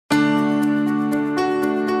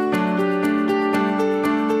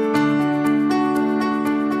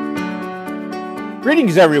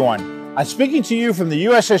Greetings, everyone. I'm speaking to you from the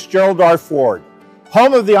USS Gerald R. Ford,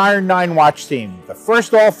 home of the Iron 9 watch team, the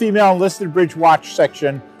first all-female enlisted bridge watch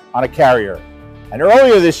section on a carrier. And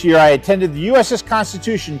earlier this year, I attended the USS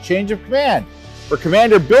Constitution change of command, where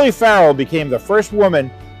Commander Billy Farrell became the first woman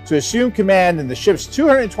to assume command in the ship's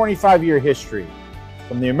 225-year history.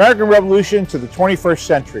 From the American Revolution to the 21st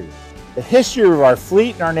century, the history of our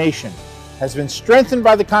fleet and our nation has been strengthened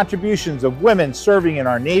by the contributions of women serving in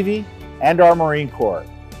our Navy and our Marine Corps.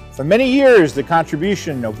 For many years, the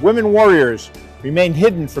contribution of women warriors remained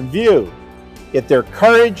hidden from view, yet their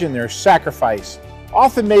courage and their sacrifice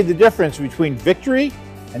often made the difference between victory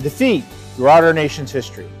and defeat throughout our nation's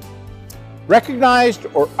history. Recognized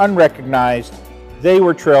or unrecognized, they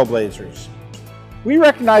were trailblazers. We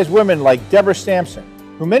recognize women like Deborah Stampson,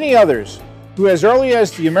 who many others, who as early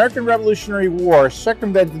as the American Revolutionary War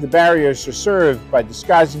circumvented the barriers to serve by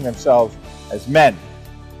disguising themselves as men.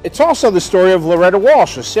 It's also the story of Loretta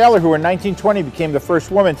Walsh, a sailor who in 1920 became the first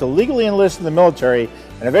woman to legally enlist in the military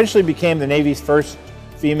and eventually became the Navy's first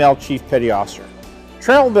female chief petty officer.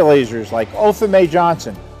 Trailblazers like Otha Mae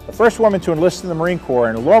Johnson, the first woman to enlist in the Marine Corps,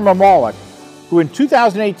 and Lorma Moloch, who in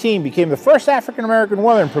 2018 became the first African-American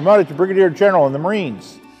woman promoted to Brigadier General in the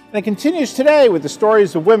Marines. And it continues today with the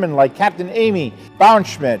stories of women like Captain Amy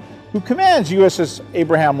Bauernschmidt, who commands USS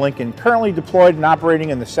Abraham Lincoln, currently deployed and operating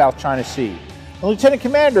in the South China Sea, and Lieutenant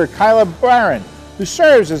Commander Kyla Barron, who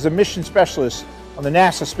serves as a mission specialist on the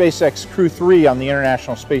NASA SpaceX Crew 3 on the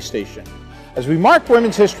International Space Station. As we mark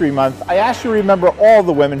Women's History Month, I ask you to remember all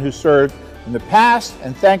the women who served in the past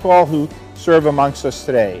and thank all who serve amongst us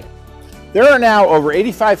today. There are now over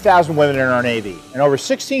 85,000 women in our Navy and over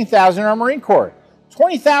 16,000 in our Marine Corps.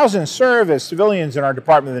 20,000 serve as civilians in our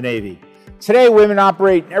Department of the Navy. Today, women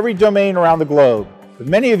operate in every domain around the globe, but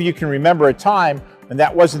many of you can remember a time when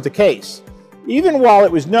that wasn't the case. Even while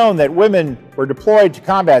it was known that women were deployed to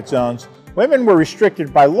combat zones, women were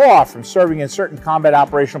restricted by law from serving in certain combat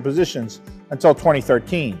operational positions until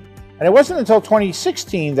 2013. And it wasn't until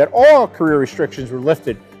 2016 that all career restrictions were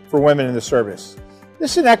lifted for women in the service.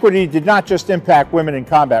 This inequity did not just impact women in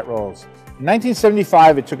combat roles. In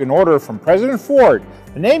 1975, it took an order from President Ford,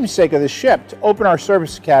 the namesake of the ship, to open our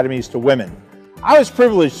service academies to women. I was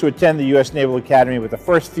privileged to attend the U.S. Naval Academy with the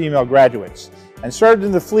first female graduates and served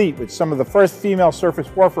in the fleet with some of the first female surface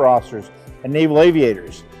warfare officers and naval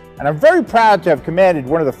aviators. And I'm very proud to have commanded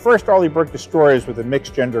one of the first Arleigh Burke destroyers with a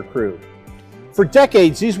mixed-gender crew. For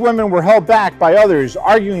decades, these women were held back by others,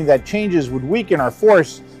 arguing that changes would weaken our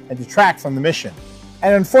force and detract from the mission.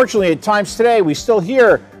 And unfortunately, at times today, we still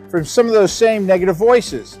hear from some of those same negative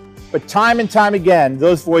voices. But time and time again,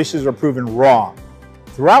 those voices are proven wrong.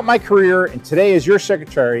 Throughout my career, and today as your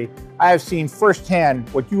secretary, I have seen firsthand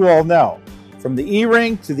what you all know. From the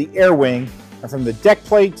E-ring to the air wing, and from the deck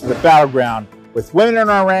plate to the battleground, with women in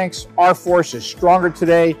our ranks, our force is stronger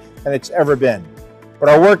today than it's ever been. But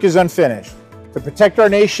our work is unfinished. To protect our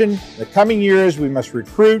nation, in the coming years, we must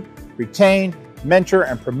recruit, retain, mentor,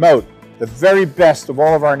 and promote the very best of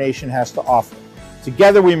all of our nation has to offer.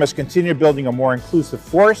 Together, we must continue building a more inclusive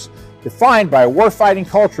force, defined by a warfighting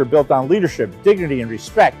culture built on leadership, dignity, and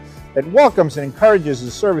respect that welcomes and encourages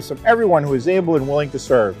the service of everyone who is able and willing to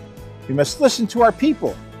serve. We must listen to our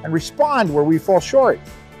people and respond where we fall short.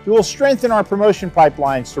 We will strengthen our promotion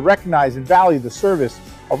pipelines to recognize and value the service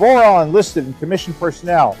of all our enlisted and commissioned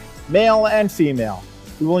personnel, male and female.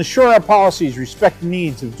 We will ensure our policies respect the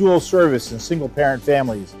needs of dual service and single-parent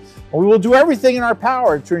families. And we will do everything in our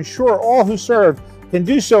power to ensure all who serve can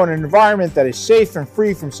do so in an environment that is safe and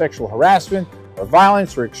free from sexual harassment or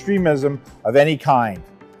violence or extremism of any kind.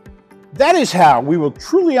 That is how we will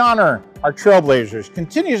truly honor our trailblazers,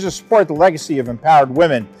 continue to support the legacy of empowered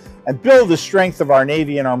women, and build the strength of our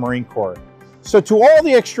Navy and our Marine Corps. So to all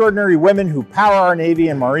the extraordinary women who power our Navy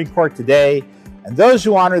and Marine Corps today, and those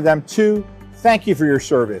who honor them too, thank you for your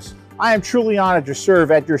service. I am truly honored to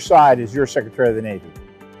serve at your side as your Secretary of the Navy.